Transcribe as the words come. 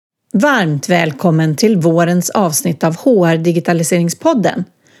Varmt välkommen till vårens avsnitt av HR Digitaliseringspodden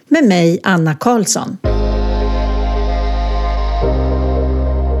med mig Anna Karlsson.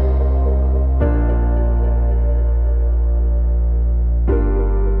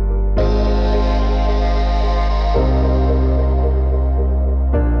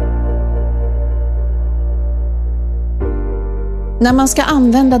 När man ska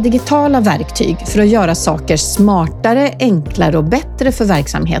använda digitala verktyg för att göra saker smartare, enklare och bättre för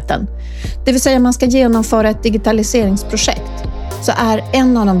verksamheten, det vill säga man ska genomföra ett digitaliseringsprojekt, så är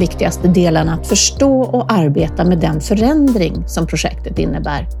en av de viktigaste delarna att förstå och arbeta med den förändring som projektet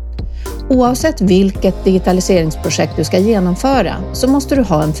innebär. Oavsett vilket digitaliseringsprojekt du ska genomföra så måste du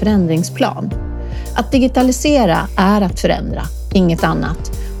ha en förändringsplan. Att digitalisera är att förändra, inget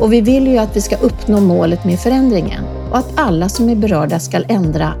annat. Och vi vill ju att vi ska uppnå målet med förändringen och att alla som är berörda ska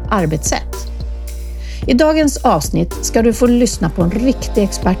ändra arbetssätt. I dagens avsnitt ska du få lyssna på en riktig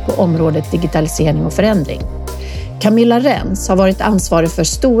expert på området digitalisering och förändring. Camilla Rens har varit ansvarig för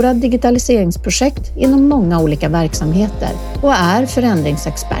stora digitaliseringsprojekt inom många olika verksamheter och är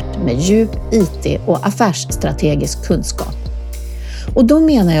förändringsexpert med djup IT- och affärsstrategisk kunskap. Och då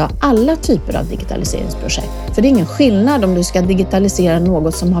menar jag alla typer av digitaliseringsprojekt. För det är ingen skillnad om du ska digitalisera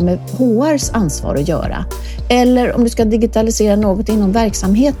något som har med HRs ansvar att göra eller om du ska digitalisera något inom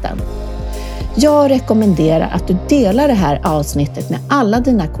verksamheten. Jag rekommenderar att du delar det här avsnittet med alla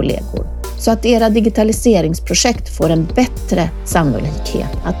dina kollegor så att era digitaliseringsprojekt får en bättre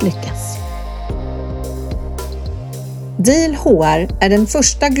sannolikhet att lyckas. Deal HR är den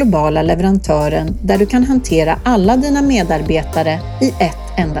första globala leverantören där du kan hantera alla dina medarbetare i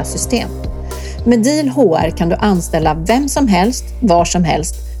ett enda system. Med Deal HR kan du anställa vem som helst, var som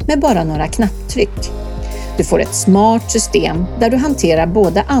helst med bara några knapptryck. Du får ett smart system där du hanterar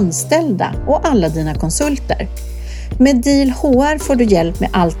både anställda och alla dina konsulter. Med Deal HR får du hjälp med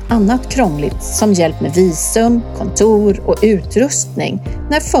allt annat krångligt som hjälp med visum, kontor och utrustning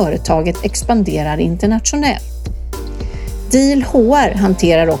när företaget expanderar internationellt. Deal HR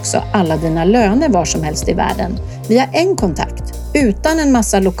hanterar också alla dina löner var som helst i världen via en kontakt utan en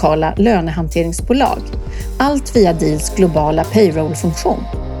massa lokala lönehanteringsbolag. Allt via Deals globala payroll-funktion.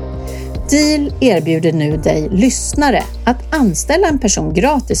 Deal erbjuder nu dig lyssnare att anställa en person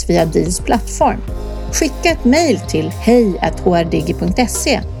gratis via Deals plattform. Skicka ett mejl till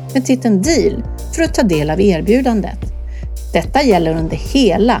hej@hrdigi.se med titeln Deal för att ta del av erbjudandet. Detta gäller under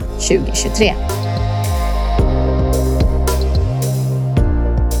hela 2023.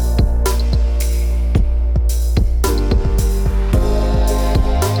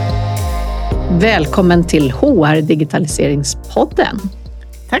 Välkommen till HR Digitaliseringspodden.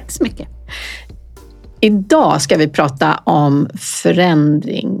 Tack så mycket. Idag ska vi prata om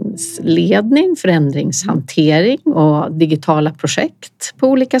förändringsledning, förändringshantering och digitala projekt på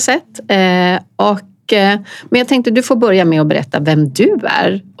olika sätt. Men jag tänkte du får börja med att berätta vem du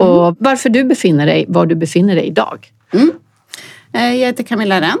är och varför du befinner dig var du befinner dig idag. Jag heter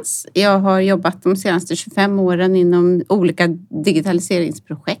Camilla Rens. Jag har jobbat de senaste 25 åren inom olika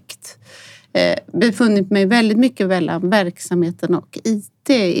digitaliseringsprojekt. Befunnit mig väldigt mycket mellan verksamheten och IT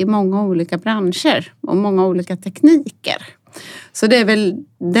i många olika branscher och många olika tekniker. Så det är väl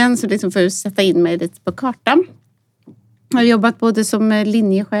den som liksom får sätta in mig lite på kartan. Jag har jobbat både som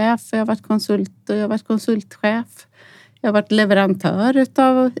linjechef, jag har varit konsult och jag har varit konsultchef. Jag har varit leverantör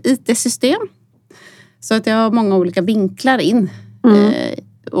utav IT-system. Så att jag har många olika vinklar in.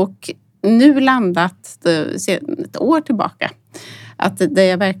 Och nu landat ett år tillbaka. Att det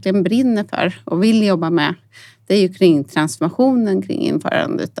jag verkligen brinner för och vill jobba med, det är ju kring transformationen, kring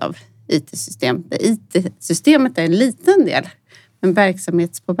införandet av IT-system. IT-systemet är en liten del, men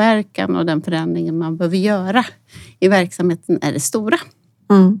verksamhetspåverkan och den förändringen man behöver göra i verksamheten är det stora.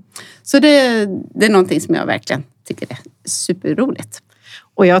 Så det är någonting som jag verkligen tycker är superroligt.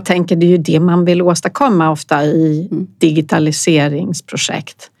 Och jag tänker det är ju det man vill åstadkomma ofta i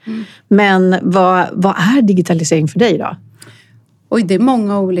digitaliseringsprojekt. Men vad är digitalisering för dig då? Och det är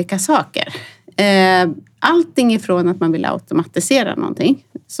många olika saker. Allting ifrån att man vill automatisera någonting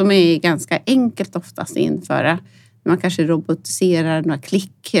som är ganska enkelt oftast att införa. Man kanske robotiserar några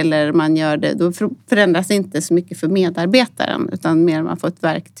klick eller man gör det. Då förändras inte så mycket för medarbetaren utan mer man får ett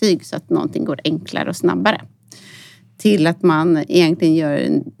verktyg så att någonting går enklare och snabbare. Till att man egentligen gör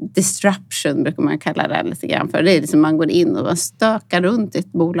en disruption brukar man kalla det lite grann för. Det är liksom man går in och stökar runt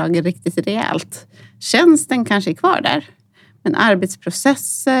ett bolag riktigt rejält. Tjänsten kanske är kvar där. Men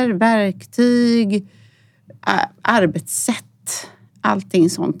arbetsprocesser, verktyg, arbetssätt, allting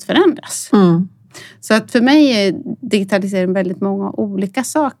sånt förändras. Så att för mig är digitalisering väldigt många olika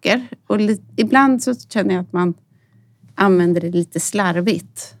saker. Och ibland så känner jag att man använder det lite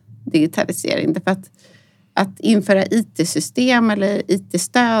slarvigt. digitalisering. Därför att införa IT-system eller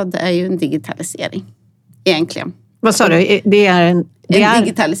IT-stöd är ju en digitalisering egentligen. Vad sa du? Det är en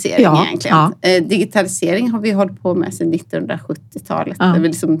digitalisering egentligen. Ja. Digitalisering har vi hållit på med sedan 1970-talet. Ja. Det var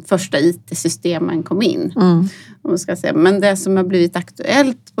liksom första IT-systemen kom in. Om man ska säga. Men det som har blivit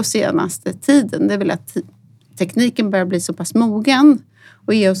aktuellt på senaste tiden, det är väl att tekniken börjar bli så pass mogen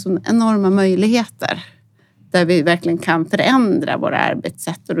och ge oss enorma möjligheter. Där vi verkligen kan förändra våra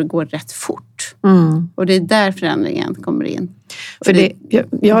arbetssätt och det går rätt fort. Och det är där förändringen kommer in. För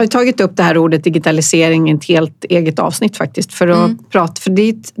jag har tagit upp det här ordet digitalisering i ett helt eget avsnitt faktiskt. För att prata, för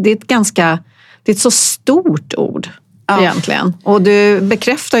det är ett så stort ord egentligen. Och du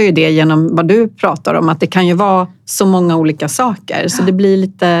bekräftar ju det genom vad du pratar om. Att det kan ju vara så många olika saker. Så det blir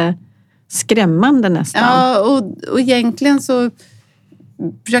lite skrämmande nästan. Ja, och egentligen så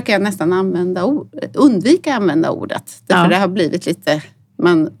försöker jag nästan undvika använda ordet. Därför det har blivit lite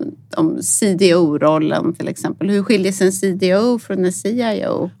om CDO-rollen till exempel. Hur skiljer sig en CDO från en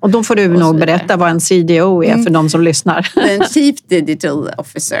CIO? Och då får du nog berätta vad en CDO är för de som lyssnar. En Chief Digital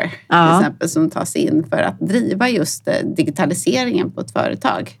Officer till exempel, som tas in för att driva just digitaliseringen på ett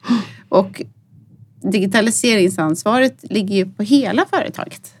företag. Och digitaliseringsansvaret ligger ju på hela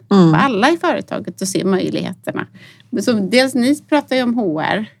företaget. På alla i företaget, att se möjligheterna. Så dels ni pratar ju om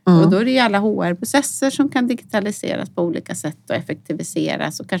HR. Och då är det ju alla HR-processer som kan digitaliseras på olika sätt och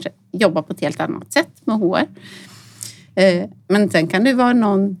effektiviseras och kanske jobba på ett helt annat sätt med HR. Men sen kan det vara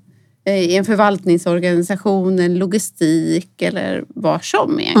någon i en förvaltningsorganisation, en logistik eller vad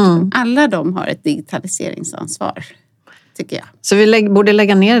som egentligen. Alla de har ett digitaliseringsansvar. Tycker jag. Så vi borde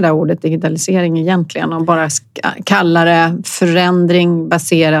lägga ner det där ordet digitalisering egentligen och bara kalla det förändring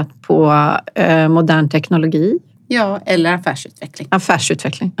baserat på modern teknologi. Ja, eller affärsutveckling.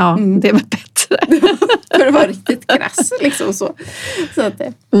 Affärsutveckling, ja, det är väl bättre. För att vara riktigt krass, liksom så. Att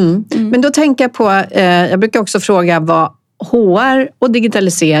Men då tänker jag på, jag brukar också fråga vad HR och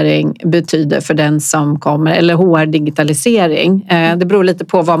digitalisering betyder för den som kommer, eller HR-digitalisering. Det beror lite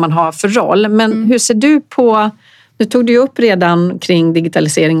på vad man har för roll. Men hur ser du på... Nu tog du upp redan kring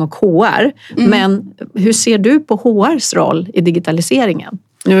digitalisering och HR. Men hur ser du på HRs roll i digitaliseringen?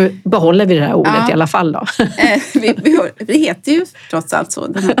 Nu behåller vi det här ordet i alla fall då. Vi heter ju trots allt så,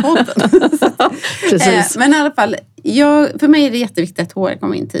 den här podden. Precis. Men i alla fall, för mig är det jätteviktigt att HR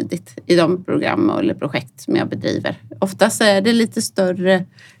kommer in tidigt i de program eller projekt som jag bedriver. Oftast är det lite större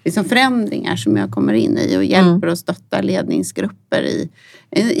liksom förändringar som jag kommer in i och hjälper och stöttar ledningsgrupper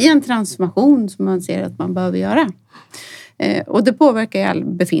i en transformation som man ser att man behöver göra. Och det påverkar all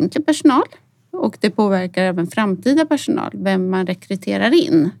befintlig personal. Och det påverkar även framtida personal, vem man rekryterar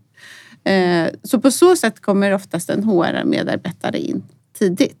in. Så på så sätt kommer oftast en HR-medarbetare in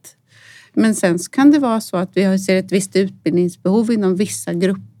tidigt. Men sen kan det vara så att vi ser ett visst utbildningsbehov inom vissa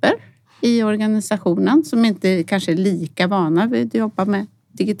grupper i organisationen som inte kanske är lika vana vid att jobba med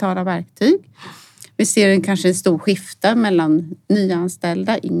digitala verktyg. Vi ser kanske en stor skifte mellan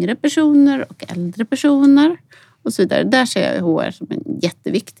nyanställda yngre personer och äldre personer. Och så vidare. Där ser jag HR som en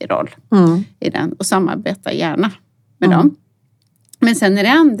jätteviktig roll i den. Och samarbetar gärna med dem. Men sen är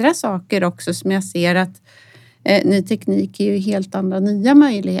det andra saker också som jag ser att ny teknik är ju helt andra nya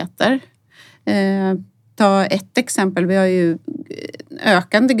möjligheter. Ta ett exempel. Vi har ju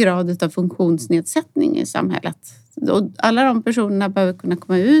ökande grad av funktionsnedsättning i samhället. Och alla de personerna behöver kunna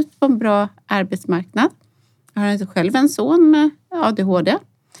komma ut på en bra arbetsmarknad. Jag har själv en son med ADHD.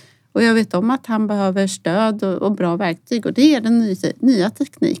 Och jag vet om att han behöver stöd och bra verktyg. Och det är den nya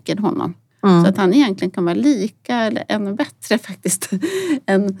tekniken honom. Så att han egentligen kan vara lika eller ännu bättre faktiskt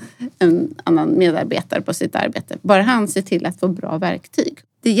än en annan medarbetare på sitt arbete. Bara han ser till att få bra verktyg.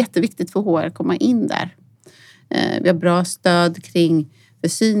 Det är jätteviktigt för HR att komma in där. Vi har bra stöd kring för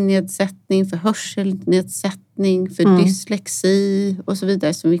synnedsättning, för hörselnedsättning, för dyslexi och så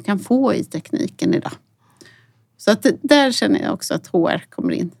vidare som vi kan få i tekniken idag. Så att där känner jag också att HR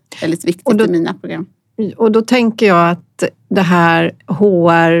kommer in väldigt viktigt i mina program. Och då tänker jag att det här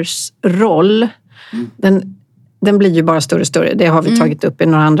HRs roll, den blir ju bara större och större. Det har vi tagit upp i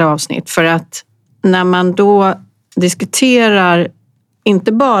några andra avsnitt. För att när man då diskuterar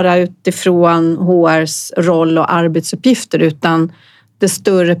inte bara utifrån HRs roll och arbetsuppgifter utan det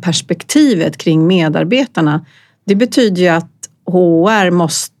större perspektivet kring medarbetarna. Det betyder ju att HR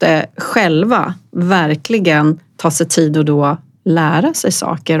måste själva verkligen ta sig tid och då lära sig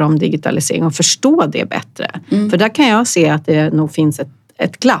saker om digitalisering och förstå det bättre. För där kan jag se att det nog finns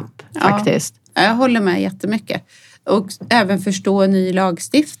ett glapp faktiskt. Ja, jag håller med jättemycket. Och även förstå ny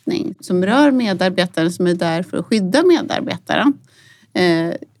lagstiftning som rör medarbetare som är där för att skydda medarbetaren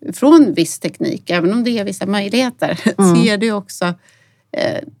från viss teknik. Även om det ger vissa möjligheter så ger det också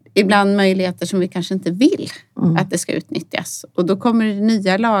ibland möjligheter som vi kanske inte vill att det ska utnyttjas. Och då kommer det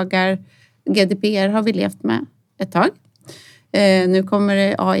nya lagar. GDPR har vi levt med ett tag. Nu kommer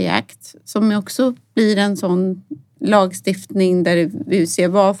det AI Act som också blir en sån lagstiftning där vi ser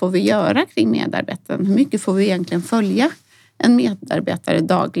vad får vi göra kring medarbetaren. Hur mycket får vi egentligen följa en medarbetare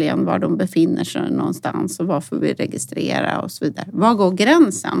dagligen, var de befinner sig någonstans och vad får vi registrera och så vidare. Var går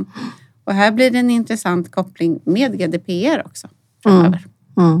gränsen? Och här blir det en intressant koppling med GDPR också framöver.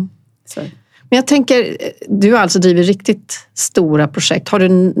 Men jag tänker, du har alltså drivit riktigt stora projekt. Har du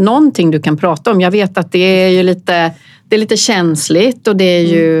någonting du kan prata om? Jag vet att det är ju lite känsligt och det är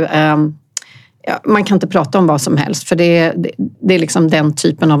ju... man kan inte prata om vad som helst för det är liksom den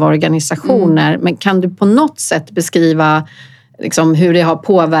typen av organisationer. Men kan du på något sätt beskriva liksom hur det har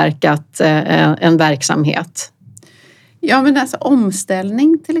påverkat en verksamhet? Ja, men alltså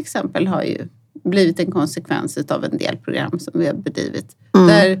omställning till exempel har ju blivit en konsekvens av en del program som vi har bedrivit.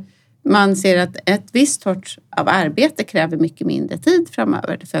 Där man ser att ett visst sorts av arbete kräver mycket mindre tid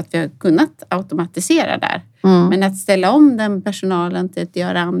framöver för att vi har kunnat automatisera där. Men att ställa om den personalen till att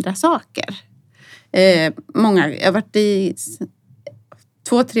göra andra saker. Jag har varit i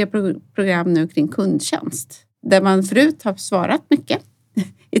 2-3 program nu kring kundtjänst. Där man förut har svarat mycket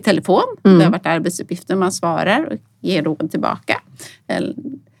i telefon. Det har varit arbetsuppgifter man svarar och ger råd tillbaka.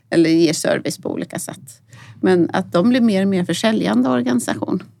 Eller ger service på olika sätt. Men att de blir mer och mer försäljande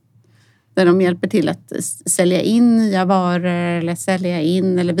organisation. Där de hjälper till att sälja in nya varor eller sälja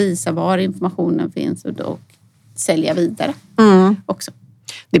in eller visa var informationen finns och då sälja vidare också.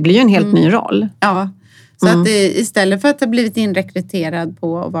 Det blir ju en helt ny roll. Ja, så att istället för att ha blivit inrekryterad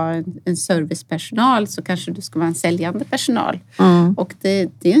på att vara en servicepersonal så kanske du ska vara en säljande personal. Och det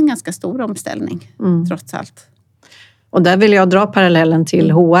är en ganska stor omställning trots allt. Och där vill jag dra parallellen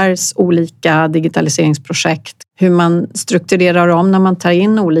till HRs olika digitaliseringsprojekt. Hur man strukturerar om när man tar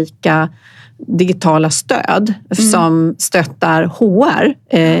in olika digitala stöd som stöttar HR.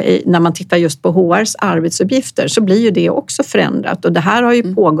 När man tittar just på HRs arbetsuppgifter så blir ju det också förändrat. Och det här har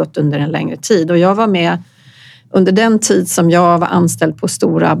ju pågått under en längre tid. Och jag var med under den tid som jag var anställd på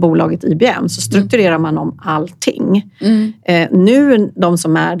stora bolaget IBM så strukturerar man om allting. Nu, de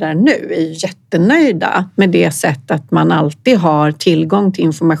som är där nu är jättenöjda med det sätt att man alltid har tillgång till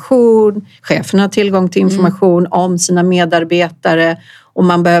information. Cheferna har tillgång till information om sina medarbetare. Och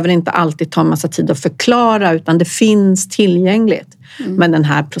man behöver inte alltid ta en massa tid att förklara utan det finns tillgängligt. Men den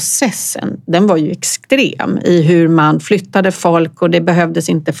här processen, den var ju extrem i hur man flyttade folk och det behövdes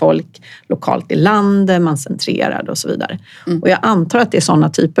inte folk lokalt i landet, man centrerade och så vidare. Och jag antar att det är sådana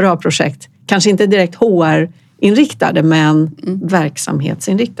typer av projekt, kanske inte direkt HR-inriktade men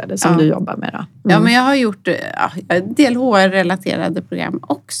verksamhetsinriktade som du jobbar med då. Ja, men jag har gjort en del HR-relaterade program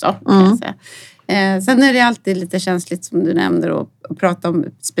också kan jag säga. Sen är det alltid lite känsligt som du nämnde att prata om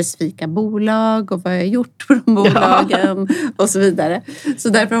specifika bolag och vad jag har gjort på de bolagen och så vidare. Så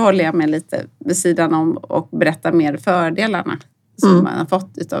därför håller jag mig lite vid sidan om och berättar mer fördelarna som man har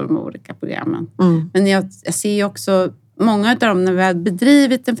fått av de olika programmen. Men jag ser ju också många av dem när vi har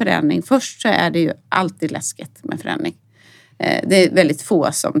bedrivit en förändring. Först så är det ju alltid läskigt med förändring. Det är väldigt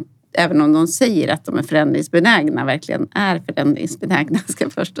få som även om de säger att de är förändringsbenägna, verkligen är förändringsbenägna ska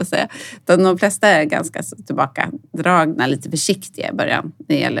jag först säga. De flesta är ganska tillbakadragna, lite försiktiga i början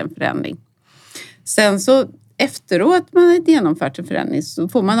när det gäller en förändring. Sen så efteråt man har genomfört en förändring så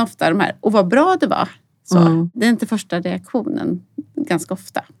får man ofta de här, och vad bra det var. Så, det är inte första reaktionen ganska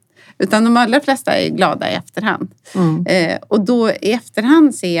ofta. Utan de allra flesta är glada i efterhand. Och då i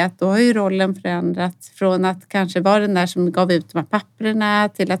efterhand ser jag att då har ju rollen förändrats från att kanske vara den där som gav ut de här papperna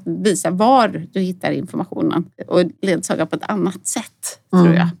till att visa var du hittar informationen. Och ledsaga på ett annat sätt,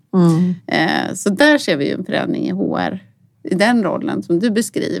 tror jag. Så där ser vi ju en förändring i HR. I den rollen som du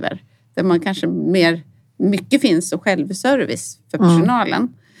beskriver. Där man kanske mycket finns och självservice för personalen.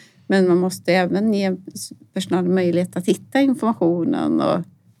 Men man måste även ge personalen möjlighet att hitta informationen och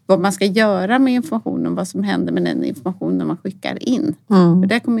vad man ska göra med informationen, vad som händer med den informationen man skickar in. För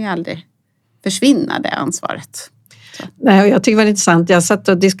det kommer ju aldrig försvinna, det ansvaret. Så. Nej, jag tycker det var intressant. Jag satt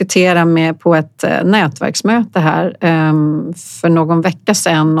och diskuterade på ett nätverksmöte här för någon vecka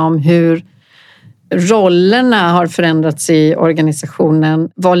sedan om hur rollerna har förändrats i organisationen.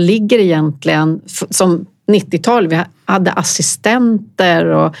 Vad ligger egentligen som 90-tal? Vi hade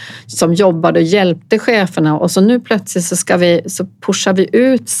assistenter som jobbade och hjälpte cheferna och så nu plötsligt så pushar vi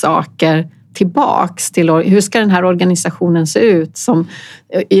ut saker tillbaks till hur ska den här organisationen se ut som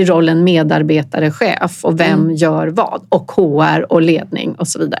i rollen medarbetare, chef och vem gör vad och HR och ledning och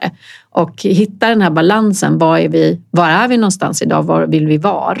så vidare. Och hitta den här balansen, var är vi någonstans idag, var vill vi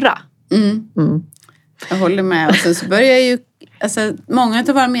vara? Jag håller med och sen så börjar ju Alltså, många av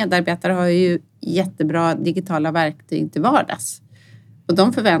våra medarbetare har ju jättebra digitala verktyg till vardags. Och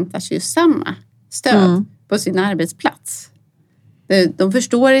de förväntar sig ju samma stöd på sin arbetsplats. De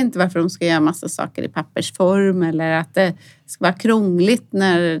förstår inte varför de ska göra massa saker i pappersform eller att det ska vara krångligt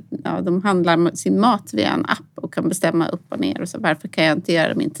när de handlar sin mat via en app och kan bestämma upp och ner. Och så varför kan jag inte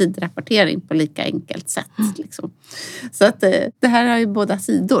göra min tidrapportering på lika enkelt sätt? Liksom. Så att det här har ju båda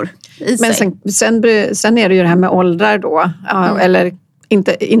sidor i Men sig. Sen är det ju det här med åldrar då. Eller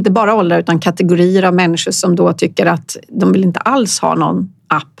inte bara åldrar utan kategorier av människor som då tycker att de vill inte alls ha någon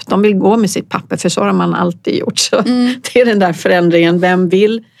app. De vill gå med sitt papper, för så har man alltid gjort. Så det är den där förändringen. Vem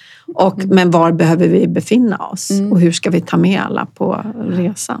vill? Men var behöver vi befinna oss? Och hur ska vi ta med alla på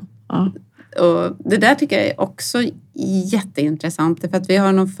resan? Ja. Och det där tycker jag är också jätteintressant. För att vi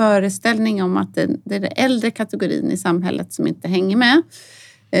har någon föreställning om att det är den äldre kategorin i samhället som inte hänger med.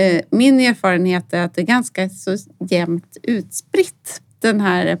 Min erfarenhet är att det är ganska så jämnt utspritt. Den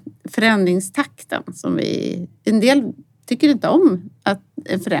här förändringstakten som en del tycker inte om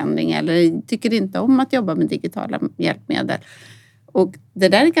en förändring eller tycker inte om att jobba med digitala hjälpmedel. Och det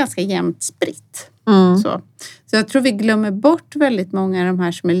där är ganska jämnt spritt. Så jag tror vi glömmer bort väldigt många av de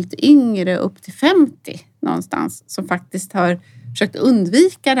här som är lite yngre, upp till 50 någonstans, som faktiskt har försökt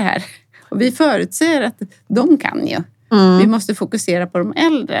undvika det här. Och vi förutser att de kan ju. Vi måste fokusera på de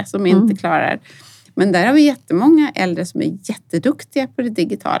äldre som inte klarar. Men där har vi jättemånga äldre som är jätteduktiga på det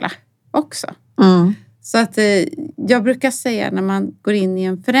digitala också. Så att jag brukar säga när man går in i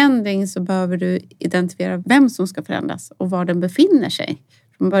en förändring så behöver du identifiera vem som ska förändras och var den befinner sig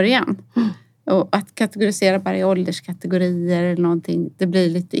från början. Och att kategorisera bara i ålderskategorier eller någonting, det blir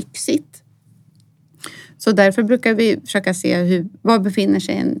lite yxigt. Så därför brukar vi försöka se var befinner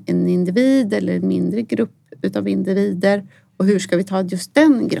sig en individ eller en mindre grupp utav individer och hur ska vi ta just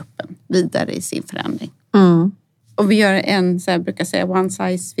den gruppen vidare i sin förändring. Och vi gör så jag brukar säga one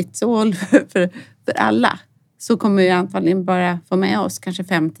size fits all för alla. Så kommer vi antagligen bara få med oss kanske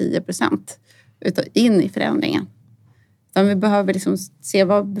 5-10% in i förändringen. Utan vi behöver liksom se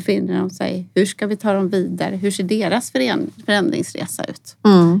var befinner de sig. Hur ska vi ta dem vidare? Hur ser deras förändringsresa ut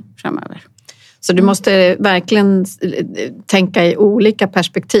framöver? Så du måste verkligen tänka i olika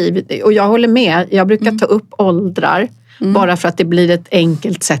perspektiv. Och jag håller med. Jag brukar ta upp åldrar. Bara för att det blir ett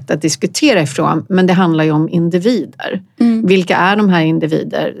enkelt sätt att diskutera ifrån. Men det handlar ju om individer. Vilka är de här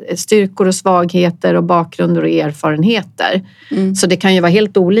individer? Styrkor och svagheter och bakgrunder och erfarenheter. Så det kan ju vara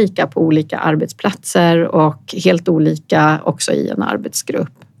helt olika på olika arbetsplatser. Och helt olika också i en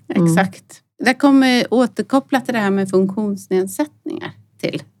arbetsgrupp. Exakt. Det kommer återkoppla till det här med funktionsnedsättningar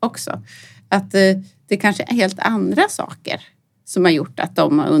till också. Att det kanske är helt andra saker som har gjort att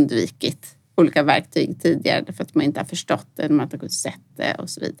de har undvikit olika verktyg tidigare för att man inte har förstått det, man inte har sett det och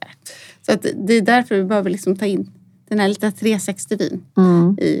så vidare. Så att det är därför vi behöver liksom ta in den här lite 360-vyn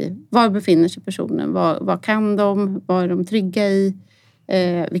i var befinner sig personen, vad kan de, vad är de trygga i,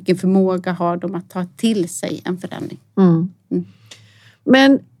 vilken förmåga har de att ta till sig en förändring.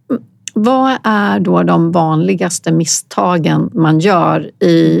 Men vad är då de vanligaste misstagen man gör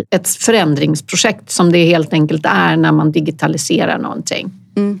i ett förändringsprojekt som det helt enkelt är när man digitaliserar någonting?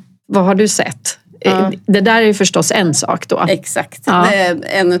 Vad har du sett? Ja. Det där är ju förstås en sak då. Exakt. Ja. Det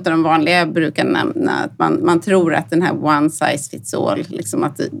är en av de vanliga jag brukar nämna. Att man tror att den här one size fits all. Liksom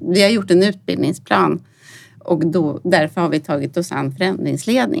att vi har gjort en utbildningsplan. Och därför har vi tagit oss an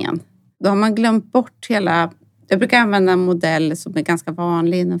förändringsledningen. Då har man glömt bort hela... Jag brukar använda en modell som är ganska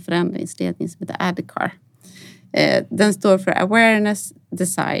vanlig inom förändringsledning som heter ADKAR. Den står för Awareness,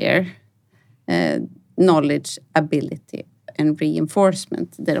 Desire, Knowledge, Ability and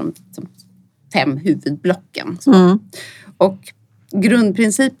Reinforcement. Det är de 5 huvudblocken. Och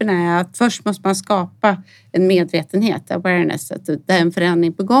grundprincipen är att först måste man skapa en medvetenhet, awareness, att det är en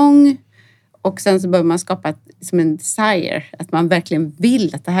förändring på gång. Och sen så behöver man skapa som en desire, att man verkligen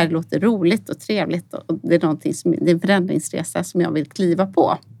vill att det här låter roligt och trevligt. Och det är någonting det är en förändringsresa som jag vill kliva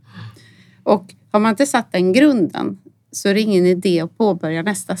på. Och har man inte satt den grunden så är det ingen idé att påbörja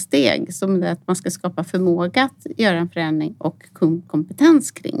nästa steg. Som är att man ska skapa förmåga att göra en förändring och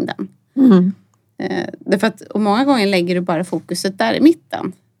kompetens kring den. Därför att och många gånger lägger du bara fokuset där i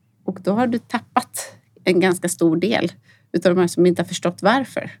mitten. Och då har du tappat en ganska stor del utav de här som inte har förstått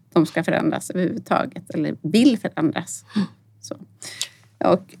varför de ska förändras överhuvudtaget. Eller vill förändras. Så.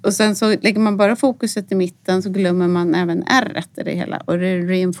 Och sen så lägger man bara fokuset i mitten så glömmer man även R i det hela. Och det är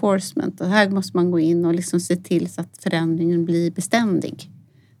reinforcement. Och här måste man gå in och liksom se till så att förändringen blir beständig.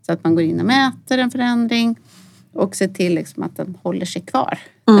 Så att man går in och mäter en förändring. Och se till liksom att den håller sig kvar.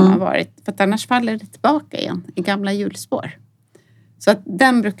 Där man varit. För att annars faller det tillbaka igen i gamla hjulspår. Så att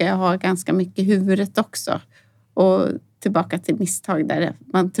den brukar jag ha ganska mycket i huvudet också. Och tillbaka till misstag där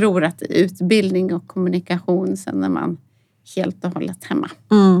man tror att utbildning och kommunikation, sen är man helt och hållet hemma.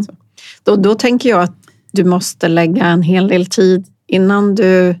 Då tänker jag att du måste lägga en hel del tid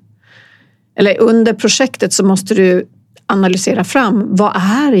under projektet, så måste du analysera fram vad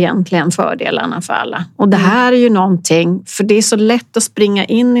är egentligen fördelarna för alla. Och det här är ju någonting, för det är så lätt att springa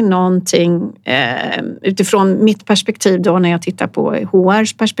in i någonting utifrån mitt perspektiv då, när jag tittar på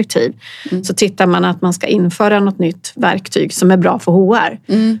HRs perspektiv, så tittar man att man ska införa något nytt verktyg som är bra för HR.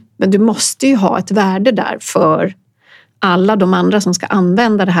 Men du måste ju ha ett värde där för alla de andra som ska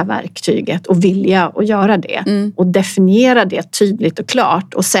använda det här verktyget och vilja att göra det. Och definiera det tydligt och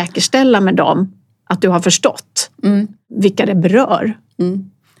klart och säkerställa med dem att du har förstått vilka det berör.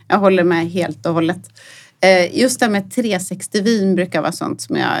 Jag håller med helt och hållet. Just det med 360-vyn brukar vara sånt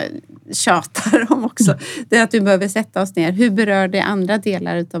som jag tjatar om också. Det är att vi behöver sätta oss ner. Hur berör det andra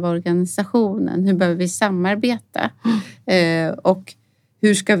delar av organisationen? Hur behöver vi samarbeta? Och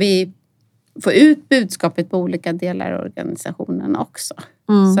hur ska vi få ut budskapet på olika delar av organisationen också?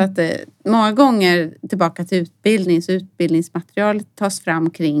 Så att många gånger tillbaka till så utbildningsmaterialet tas fram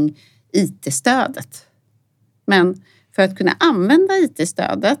kring IT-stödet. Men för att kunna använda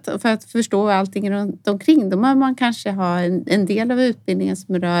IT-stödet och för att förstå allting runt omkring, då måste man kanske ha en del av utbildningen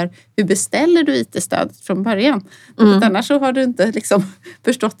som rör hur beställer du IT-stödet från början. För annars så har du inte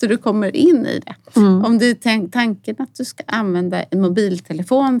förstått hur du kommer in i det. Om det är tanken att du ska använda en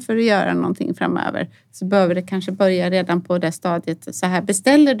mobiltelefon för att göra någonting framöver, så behöver det kanske börja redan på det stadiet. Så här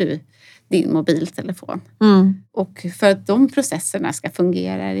beställer du din mobiltelefon. Och för att de processerna ska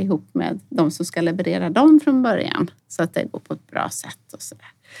fungera ihop med de som ska leverera dem från början, så att det går på ett bra sätt och sådär.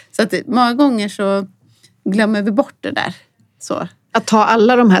 Så att många gånger så glömmer vi bort det där. Så. Att ta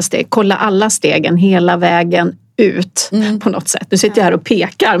alla de här steg, kolla alla stegen hela vägen ut på något sätt. Nu sitter jag här och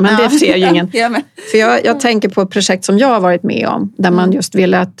pekar, men det ser ju ingen. För jag tänker på ett projekt som jag har varit med om, där man just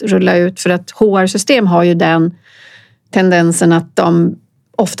ville att rulla ut, för att HR-system har ju den tendensen att de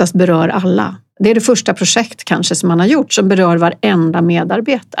oftast berör alla. Det är det första projekt kanske som man har gjort som berör varenda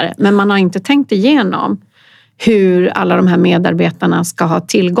medarbetare. Men man har inte tänkt igenom hur alla de här medarbetarna ska ha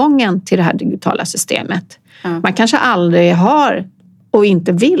tillgången till det här digitala systemet. Man kanske aldrig har och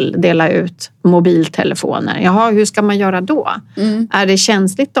inte vill dela ut mobiltelefoner. Jaha, hur ska man göra då? Är det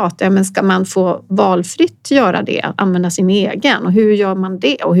känsligt data? Men ska man få valfritt göra det? Använda sin egen? Och hur gör man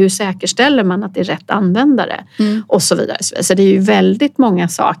det? Och hur säkerställer man att det är rätt användare? Och så vidare. Så det är ju väldigt många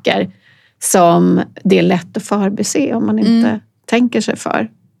saker som det är lätt att förbise om man inte tänker sig för.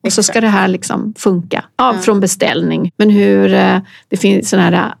 Och så ska det här funka. Från beställning. Men hur det finns sån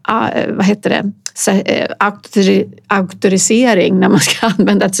här, vad heter det? Auktorisering när man ska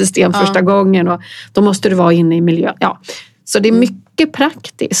använda ett system första gången, och då måste du vara inne i miljö. Så det är mycket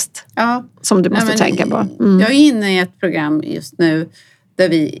praktiskt som du måste tänka på. Jag är inne i ett program just nu där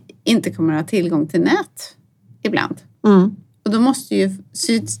vi inte kommer att ha tillgång till nät ibland. Och då måste ju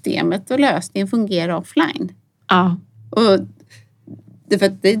systemet och lösningen fungera offline. Och det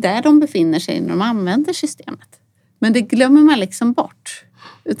är där de befinner sig när de använder systemet. Men det glömmer man bort.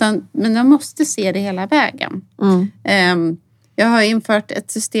 Men jag måste se det hela vägen. Jag har infört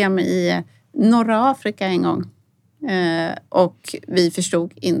ett system i norra Afrika en gång. Och vi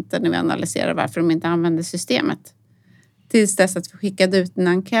förstod inte när vi analyserade varför de inte använde systemet. Tills dess att vi skickade ut en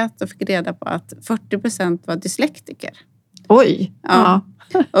enkät och fick reda på att 40% var dyslektiker. Oj! Ja.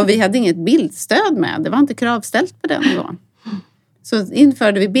 Och vi hade inget bildstöd med. Det var inte kravställt på den nivån. Så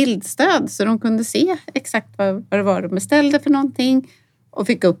införde vi bildstöd så de kunde se exakt vad det var de beställde för någonting. Och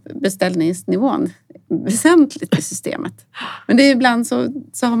fick upp beställningsnivån väsentligt i systemet. Men det är ibland så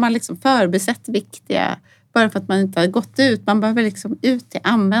har man förbisett viktiga, bara för att man inte har gått ut. Man behöver ut till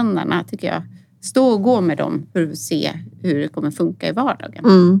användarna, tycker jag. Stå och gå med dem för att se hur det kommer funka i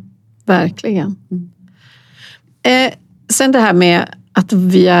vardagen. Verkligen. Sen det här med att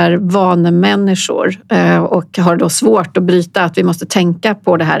vi är vanemänniskor och har då svårt att bryta, att vi måste tänka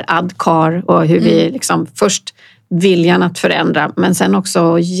på det här adkar och hur vi först viljan att förändra, men sen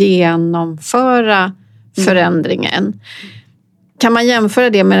också genomföra förändringen. Kan man jämföra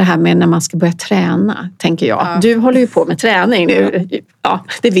det med det här med när man ska börja träna, tänker jag. Du håller ju på med träning nu. Ja,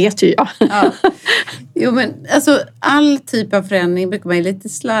 det vet ju jag. Jo, men all typ av förändring brukar man lite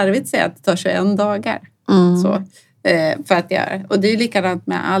slarvigt säga att det tar 21 dagar. Så, för att göra. Och det är likadant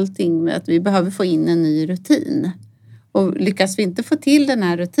med allting, med att vi behöver få in en ny rutin. Och lyckas vi inte få till den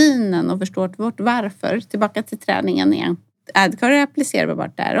här rutinen och förstå vårt varför, tillbaka till träningen igen. Adcar är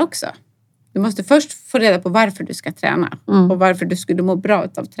applicerbart där också. Du måste först få reda på varför du ska träna. Och varför du skulle må bra av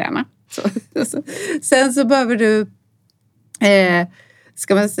att träna. Sen så behöver du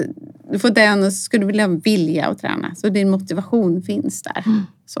du får den och så skulle du vilja att träna. Så din motivation finns där.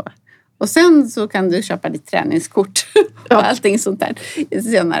 Så. Och sen så kan du köpa ditt träningskort och allting sånt där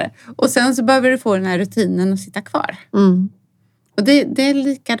senare. Och sen så behöver du få den här rutinen att sitta kvar. Och det är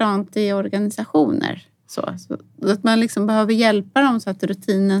likadant i organisationer. Så att man liksom behöver hjälpa dem så att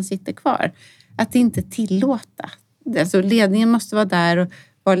rutinen sitter kvar. Att inte tillåta. Alltså ledningen måste vara där och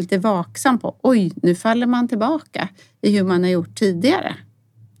vara lite vaksam på. Oj, nu faller man tillbaka i hur man har gjort tidigare.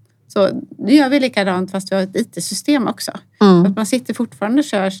 Så nu gör vi likadant fast vi har ett IT-system också. Att man sitter fortfarande och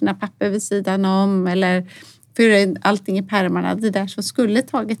kör sina papper vid sidan om. Eller för allting i pärmarna. Det där som skulle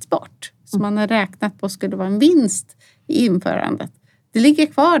tagits bort. Som man har räknat på skulle vara en vinst i införandet. Det ligger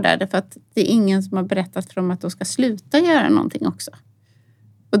kvar där därför att det är ingen som har berättat för dem att de ska sluta göra någonting också.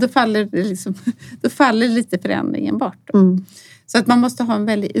 Och då faller lite förändringen bort. Så att man måste ha en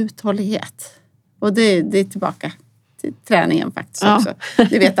väldig uthållighet. Och det är tillbaka till träningen faktiskt också.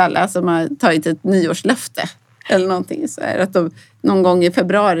 Det vet alla som har tagit ett nyårslöfte eller någonting. Så är att någon gång i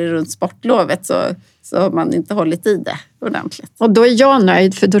februari runt sportlovet så har man inte hållit i det ordentligt. Och då är jag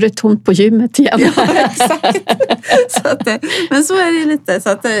nöjd för då är det tomt på gymmet igen. Ja, exakt. Men så är det lite. Så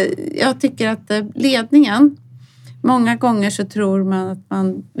att jag tycker att ledningen, många gånger så tror man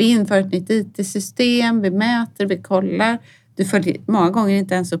att vi inför ett nytt IT-system, vi mäter, vi kollar. Du följer många gånger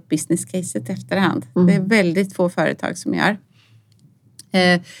inte ens upp business-caset efterhand. Det är väldigt få företag som gör.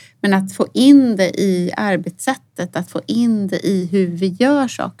 Men att få in det i arbetssättet, att få in det i hur vi gör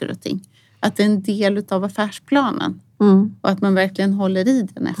saker och ting. Att det är en del av affärsplanen. Och att man verkligen håller i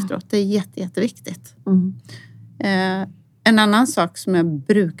den efteråt. Det är jätteviktigt. En annan sak som jag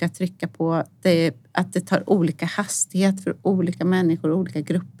brukar trycka på, det är att det tar olika hastighet för olika människor och olika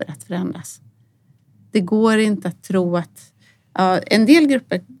grupper att förändras. Det går inte att tro att en del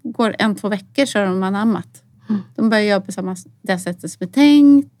grupper går 1-2 veckor så har de anammat. De börjar göra på samma sättet som är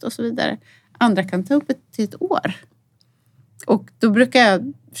tänkt och så vidare. Andra kan ta upp till ett år. Och då brukar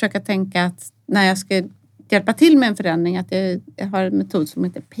jag försöka tänka att när jag ska hjälpa till med en förändring att jag har en metod som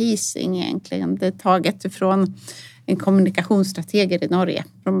heter pacing egentligen. Det är taget ifrån en kommunikationsstrateger i Norge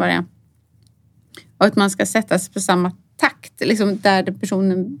från början. Och att man ska sätta sig på samma takt, liksom där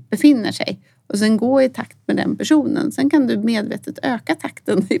personen befinner sig. Och sen gå i takt med den personen. Sen kan du medvetet öka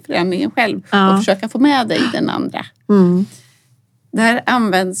takten i förändringen själv. Och försöka få med dig den andra. Det här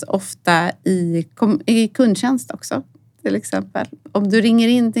används ofta i kundtjänst också. Till exempel. Om du ringer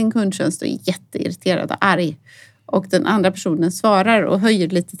in till en kundtjänst och är jätteirriterad och arg. Och den andra personen svarar och höjer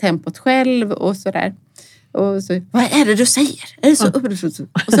lite tempot själv och sådär. Och så, vad är det du säger? Är det så?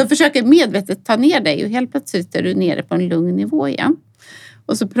 Och så försöker medvetet ta ner dig och helt plötsligt är du nere på en lugn nivå igen.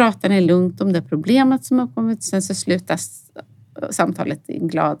 Och så pratar ni lugnt om det problemet som har kommit. Sen så slutas samtalet i en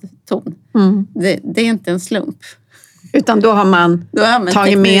glad ton. Det är inte en slump. Utan då har man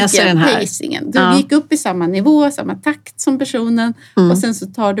tagit med sig den här pacingen. Du gick upp i samma nivå, samma takt som personen. Och sen så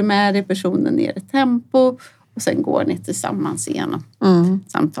tar du med dig personen ner i tempo. Och sen går ni tillsammans igenom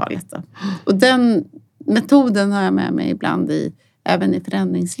samtalet. Då. Och den metoden har jag med mig ibland även i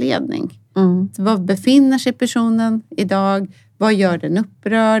förändringsledning. Vad befinner sig personen idag? Vad gör den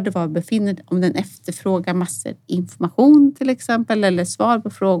upprörd? Om den efterfrågar massor information till exempel. Eller svar på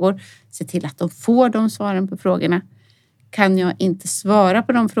frågor. Se till att de får de svaren på frågorna. Kan jag inte svara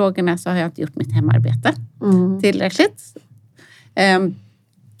på de frågorna så har jag inte gjort mitt hemarbete tillräckligt.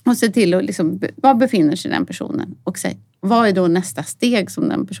 Och se till att var befinner sig den personen? Och säg, vad är då nästa steg som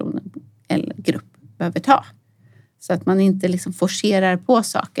den personen eller grupp behöver ta? Så att man inte forcerar på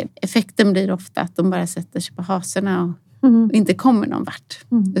saker. Effekten blir ofta att de bara sätter sig på haserna och inte kommer någon vart.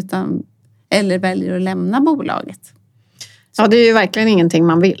 Eller väljer att lämna bolaget. Ja, det är ju verkligen ingenting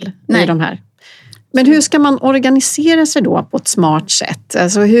man vill i de här. Men hur ska man organisera sig då på ett smart sätt?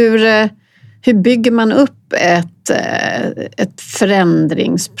 Alltså hur bygger man upp ett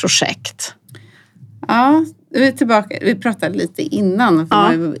förändringsprojekt? Ja, vi är tillbaka. Vi pratade lite innan,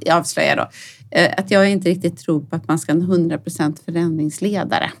 jag avslöjar då. Att jag inte riktigt tror på att man ska ha 100%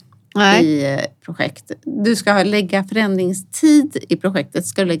 förändringsledare i projekt. Du ska lägga förändringstid i projektet,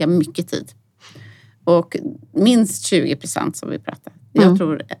 ska du lägga mycket tid. Och minst 20% som vi pratade. Jag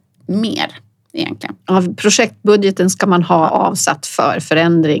tror mer egentligen. Av projektbudgeten ska man ha avsatt för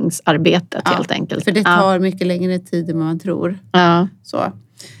förändringsarbetet helt enkelt. För det tar mycket längre tid än man tror. Så.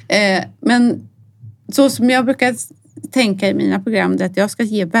 Men så som jag brukar tänka i mina program är att jag ska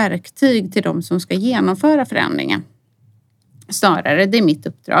ge verktyg till de som ska genomföra förändringen. Snarare, det är mitt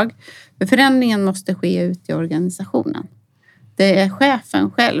uppdrag. För förändringen måste ske ut i organisationen. Det är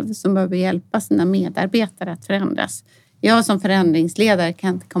chefen själv som behöver hjälpa sina medarbetare att förändras. Jag som förändringsledare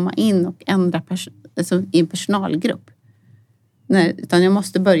kan inte komma in och ändra i en personalgrupp. utan jag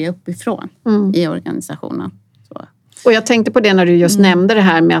måste börja uppifrån i organisationen. Så. Och jag tänkte på det när du just nämnde det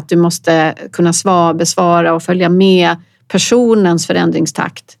här med att du måste kunna besvara och följa med personens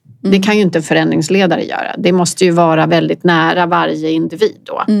förändringstakt. Det kan ju inte en förändringsledare göra. Det måste ju vara väldigt nära varje individ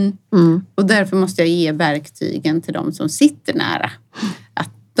då. Och därför måste jag ge verktygen till de som sitter nära. Att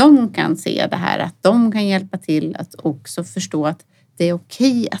de kan se det här, att de kan hjälpa till att också förstå att det är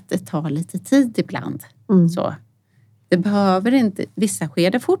okej att det tar lite tid ibland. Så. Det behöver inte, vissa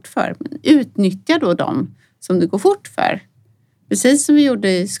sker det fort för, men utnyttja då dem som det går fort för. Precis som vi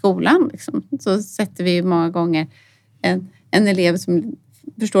gjorde i skolan liksom, så sätter vi många gånger en elev som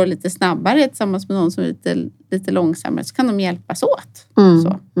förstår lite snabbare tillsammans med någon som är lite långsammare, så kan de hjälpas åt.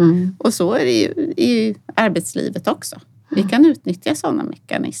 Så. Och så är det ju i arbetslivet också. Vi kan utnyttja sådana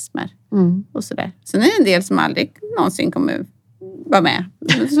mekanismer och sådär. Sen är det en del som aldrig någonsin kommer vara med.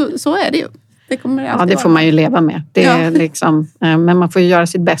 Så är det ju. Det kommer alltid det får man ju leva med. Det är liksom, men man får ju göra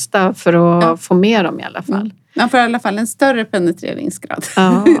sitt bästa för att få med dem i alla fall. Man får i alla fall en större penetreringsgrad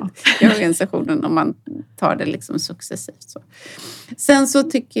i organisationen om man tar det liksom successivt. Så. Sen så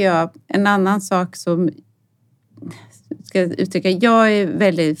tycker jag en annan sak som ska jag uttrycka. Jag är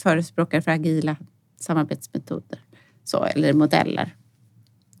väldigt förespråkare för agila samarbetsmetoder eller modeller.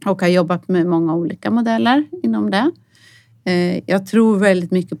 Och har jobbat med många olika modeller inom det. Jag tror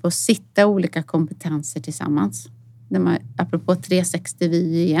väldigt mycket på att sitta olika kompetenser tillsammans. Apropå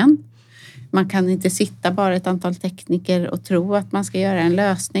 360-vy igen. Man kan inte sitta bara ett antal tekniker och tro att man ska göra en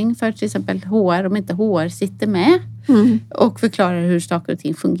lösning för till exempel HR om inte HR sitter med och förklarar hur saker och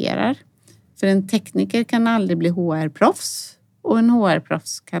ting fungerar. För en tekniker kan aldrig bli HR-proffs och en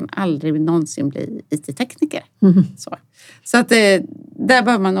HR-proffs kan aldrig någonsin bli IT-tekniker. Så att där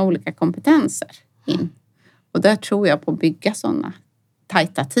behöver man ha olika kompetenser in. Och där tror jag på att bygga sådana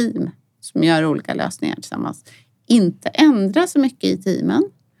tajta team som gör olika lösningar tillsammans. Inte ändra så mycket i teamen.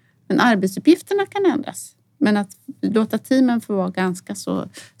 Men arbetsuppgifterna kan ändras. Men att låta teamen få vara ganska så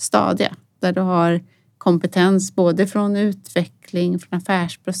stadiga. Där du har kompetens både från utveckling, från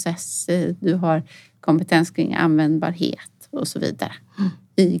affärsprocesser. Du har kompetens kring användbarhet och så vidare.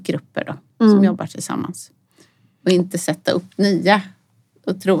 I grupper då, som jobbar tillsammans. Och inte sätta upp nya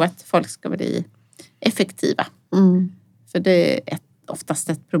och tro att folk ska bli effektiva. För det är oftast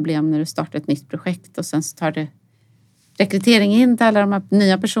ett problem när du startar ett nytt projekt och sen så tar det rekrytering in till alla de här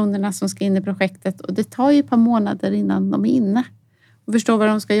nya personerna som ska in i projektet. Och det tar ju ett par månader innan de är inne. Och förstår vad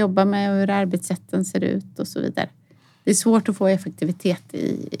de ska jobba med och hur arbetssätten ser ut och så vidare. Det är svårt att få effektivitet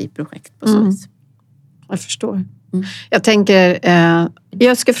i projekt på så vis. Jag förstår. Jag tänker,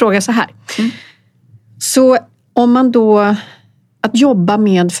 jag ska fråga så här. Så om man då, att jobba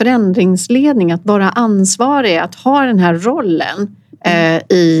med förändringsledning, att vara ansvarig, att ha den här rollen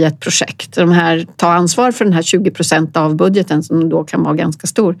i ett projekt. Ta ansvar för den här 20% av budgeten som då kan vara ganska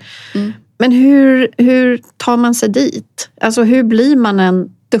stor. Men hur tar man sig dit? Alltså hur blir man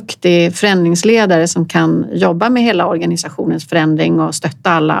en duktig förändringsledare som kan jobba med hela organisationens förändring och stötta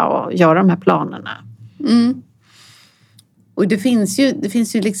alla och göra de här planerna? Och det finns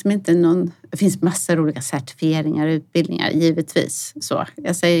ju liksom inte det finns massor av olika certifieringar och utbildningar, givetvis. Så,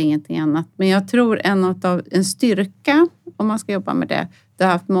 jag säger ingenting annat. Men jag tror en styrka, om man ska jobba med det,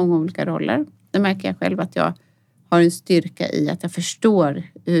 har haft många olika roller. Det märker jag själv att jag har en styrka i att jag förstår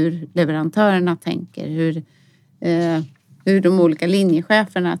hur leverantörerna tänker, hur de olika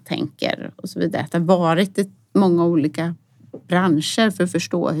linjecheferna tänker och så vidare. Att det har varit många olika branscher för att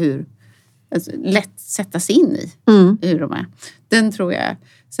förstå hur lätt sätta sig in i hur de är. Den tror jag.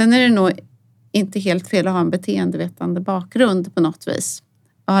 Sen är det nog inte helt fel att ha en beteendevetande bakgrund på något vis.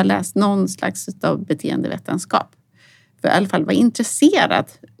 Jag har läst någon slags av beteendevetenskap. För i alla fall vara intresserad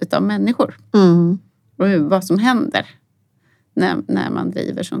utav människor. Och vad som händer när man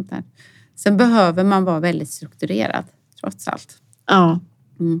driver sånt där. Sen behöver man vara väldigt strukturerad, trots allt. Ja.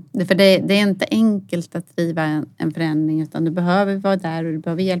 För det är inte enkelt att driva en förändring, utan du behöver vara där och du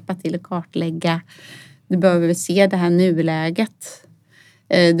behöver hjälpa till att kartlägga. Du behöver se det här nuläget.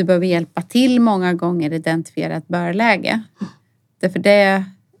 Du behöver hjälpa till många gånger identifiera ett börläge. Därför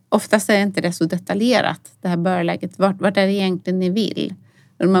oftast är inte det så detaljerat, det här börläget. Vart är det egentligen ni vill?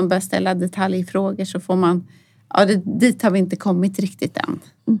 När man börjar ställa detaljfrågor så får man, dit har vi inte kommit riktigt än.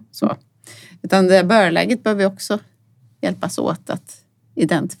 Så. Utan det här börläget behöver vi också hjälpas åt att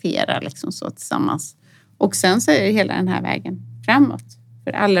identifiera liksom så tillsammans. Och sen så är det hela den här vägen framåt.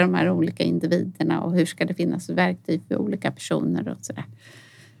 För alla de här olika individerna och hur ska det finnas verktyg för olika personer och sådär.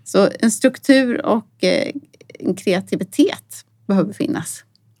 Så en struktur och en kreativitet behöver finnas.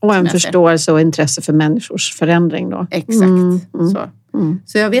 Och en förståelse och intresse för människors förändring då. Exakt.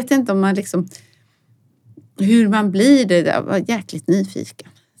 Så jag vet inte om man liksom... hur man blir det, jag var jäkligt nyfiken.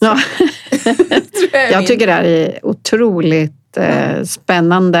 Ja. Jag tycker det här är otroligt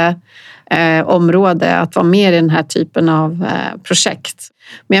spännande område att vara med i den här typen av projekt.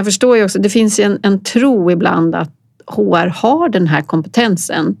 Men jag förstår ju också, det finns en tro ibland att HR har den här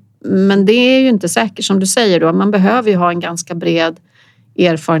kompetensen. Men det är ju inte säkert som du säger då. Man behöver ju ha en ganska bred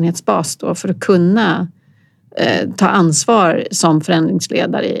erfarenhetsbas då för att kunna ta ansvar som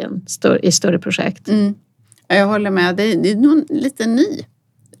förändringsledare i större projekt. Jag håller med. Det är nog en lite ny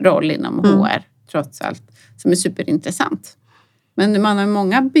roll inom HR trots allt som är superintressant. Men man har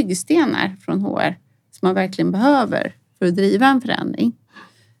många byggstenar från HR som man verkligen behöver för att driva en förändring.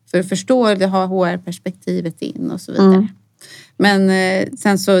 För att förstå det har HR-perspektivet in och så vidare. Men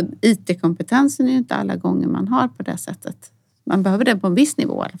sen så IT-kompetensen är ju inte alla gånger man har på det sättet. Man behöver det på en viss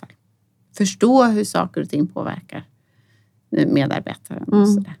nivå i alla fall. Förstå hur saker och ting påverkar medarbetaren och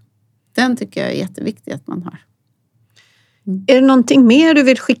sådär. Den tycker jag är jätteviktig att man har. Är det någonting mer du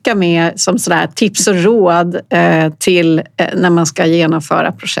vill skicka med som sådär tips och råd till när man ska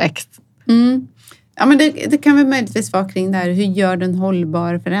genomföra projekt? Ja, men det kan väl möjligtvis vara kring det här, hur gör du en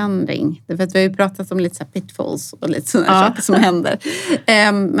hållbar förändring? För att vi har ju pratat om lite så här pitfalls och lite sådana saker som händer.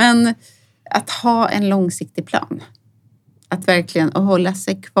 Men att ha en långsiktig plan. Att verkligen hålla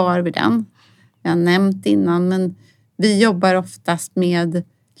sig kvar vid den. Jag har nämnt innan, men vi jobbar oftast med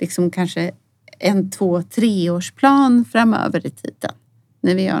liksom kanske 1, 2, 3 årsplan framöver i tiden.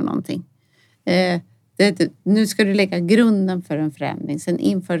 När vi gör någonting. Nu ska du lägga grunden för en förändring. Sen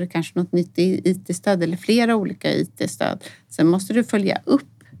inför du kanske något nytt IT-stöd eller flera olika IT-stöd. Sen måste du följa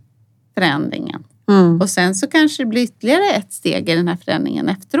upp förändringen. Och sen så kanske det blir ytterligare ett steg i den här förändringen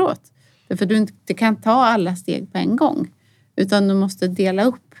efteråt. För du inte kan ta alla steg på en gång. Utan du måste dela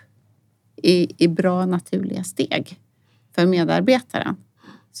upp i bra naturliga steg för medarbetaren.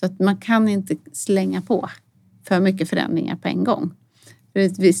 Så att man kan inte slänga på för mycket förändringar på en gång. Det är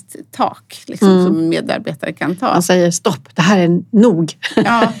ett visst tak liksom, som en medarbetare kan ta. Man säger stopp, det här är nog.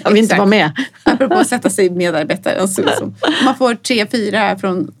 Ja, jag vill inte vara med. Apropå att sätta sig i medarbetaren. Så liksom. Man får 3-4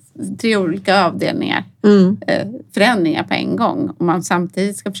 från 3 olika avdelningar. Förändringar på en gång. Om man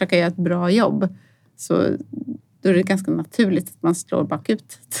samtidigt ska försöka göra ett bra jobb. Så då är det ganska naturligt att man slår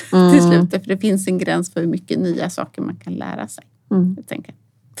bakut till slutet. För det finns en gräns för hur mycket nya saker man kan lära sig. Helt enkelt.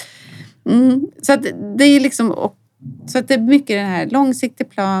 Så att det är liksom... Så att det är mycket den här långsiktig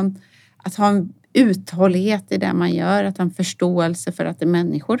plan. Att ha en uthållighet i det man gör. Att ha en förståelse för att det är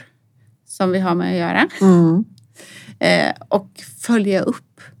människor som vi har med att göra. Och följa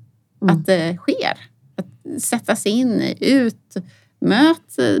upp att det sker. Att sätta sig in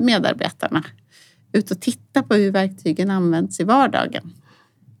möt medarbetarna. Ut och titta på hur verktygen används i vardagen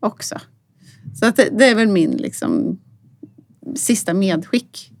också. Så att det är väl min liksom, sista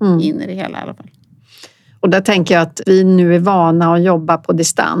medskick in i det hela i alla fall. Och där tänker jag att vi nu är vana att jobba på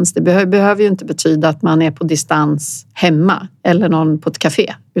distans. Det behöver ju inte betyda att man är på distans hemma eller någon på ett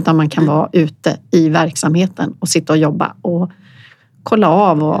café. Utan man kan vara ute i verksamheten och sitta och jobba och kolla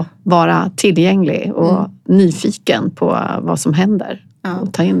av och vara tillgänglig och nyfiken på vad som händer.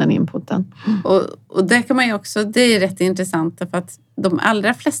 Och ta in den inputen. Och där kan man ju också, det är rätt intressant för att de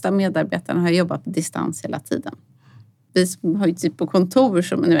allra flesta medarbetarna har jobbat på distans hela tiden. Vi som har ju typ på kontor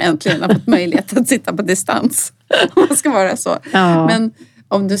som nu äntligen har fått möjlighet att sitta på distans. Om man ska vara så. Ja. Men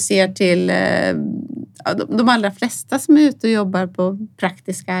om du ser till de allra flesta som är ute och jobbar på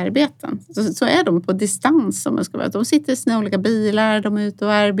praktiska arbeten. Så är de på distans som man ska vara. De sitter i sina olika bilar, de är ute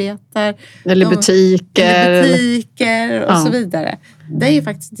och arbetar. Eller butiker och så vidare. Det är ju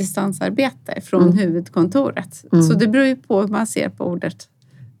faktiskt distansarbete från huvudkontoret. Så det beror ju på hur man ser på ordet.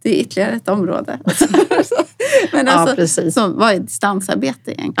 Det är ytterligare ett område. Men alltså, så, vad är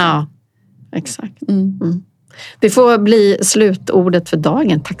distansarbete egentligen? Ja, exakt. Det får bli slutordet för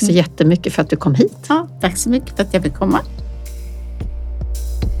dagen. Tack så jättemycket för att du kom hit. Ja, tack så mycket för att jag fick komma.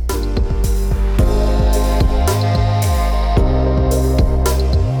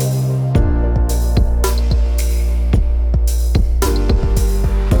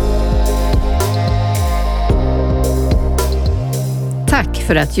 Tack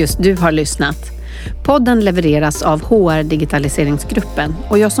för att just du har lyssnat. Podden levereras av HR Digitaliseringsgruppen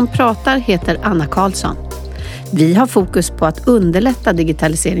och jag som pratar heter Anna Karlsson. Vi har fokus på att underlätta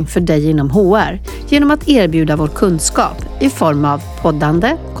digitalisering för dig inom HR genom att erbjuda vår kunskap i form av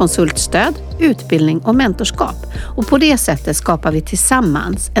poddande, konsultstöd, utbildning och mentorskap. Och på det sättet skapar vi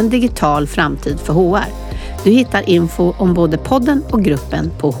tillsammans en digital framtid för HR. Du hittar info om både podden och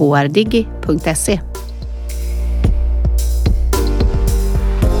gruppen på hrdigi.se.